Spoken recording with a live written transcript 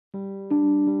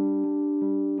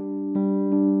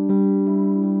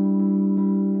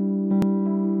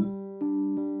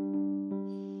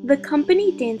The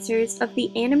company dancers of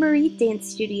the Anna Marie Dance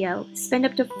Studio spend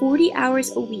up to 40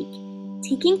 hours a week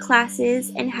taking classes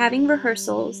and having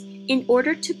rehearsals in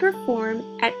order to perform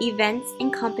at events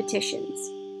and competitions.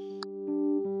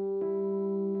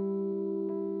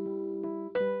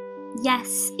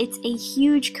 Yes, it's a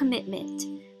huge commitment,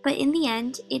 but in the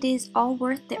end, it is all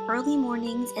worth the early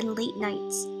mornings and late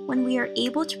nights when we are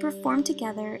able to perform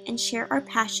together and share our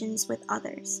passions with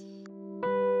others.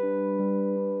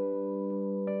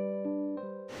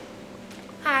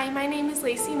 Hi, my name is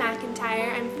Lacey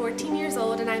McIntyre. I'm 14 years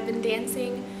old and I've been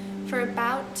dancing for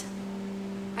about,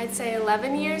 I'd say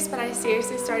 11 years, but I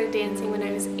seriously started dancing when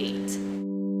I was 8.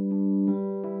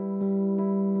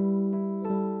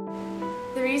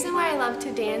 The reason why I love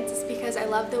to dance is because I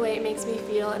love the way it makes me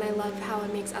feel and I love how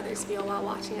it makes others feel while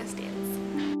watching us dance.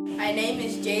 My name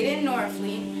is Jaden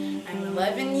Norfleet. I'm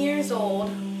 11 years old.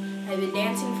 I've been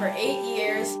dancing for 8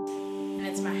 years and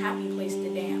it's my happy place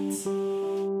to dance.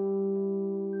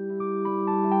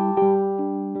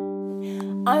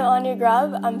 I'm Anya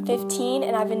Grubb, I'm 15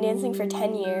 and I've been dancing for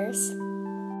 10 years.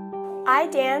 I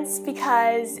dance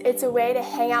because it's a way to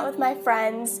hang out with my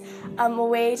friends, a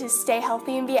way to stay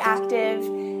healthy and be active,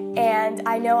 and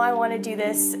I know I want to do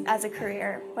this as a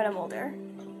career when I'm older.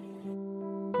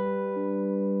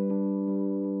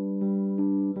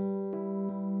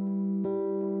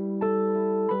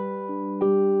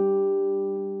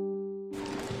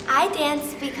 I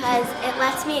dance because it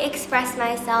lets me express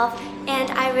myself,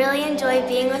 and I really enjoy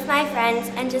being with my friends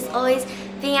and just always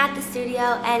being at the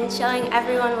studio and showing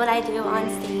everyone what I do on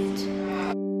stage.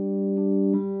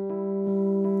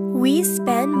 We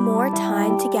spend more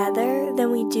time together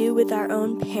than we do with our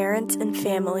own parents and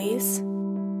families.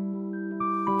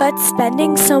 But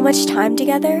spending so much time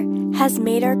together has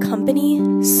made our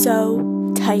company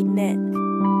so tight-knit.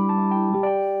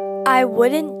 I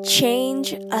wouldn't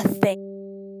change a thing.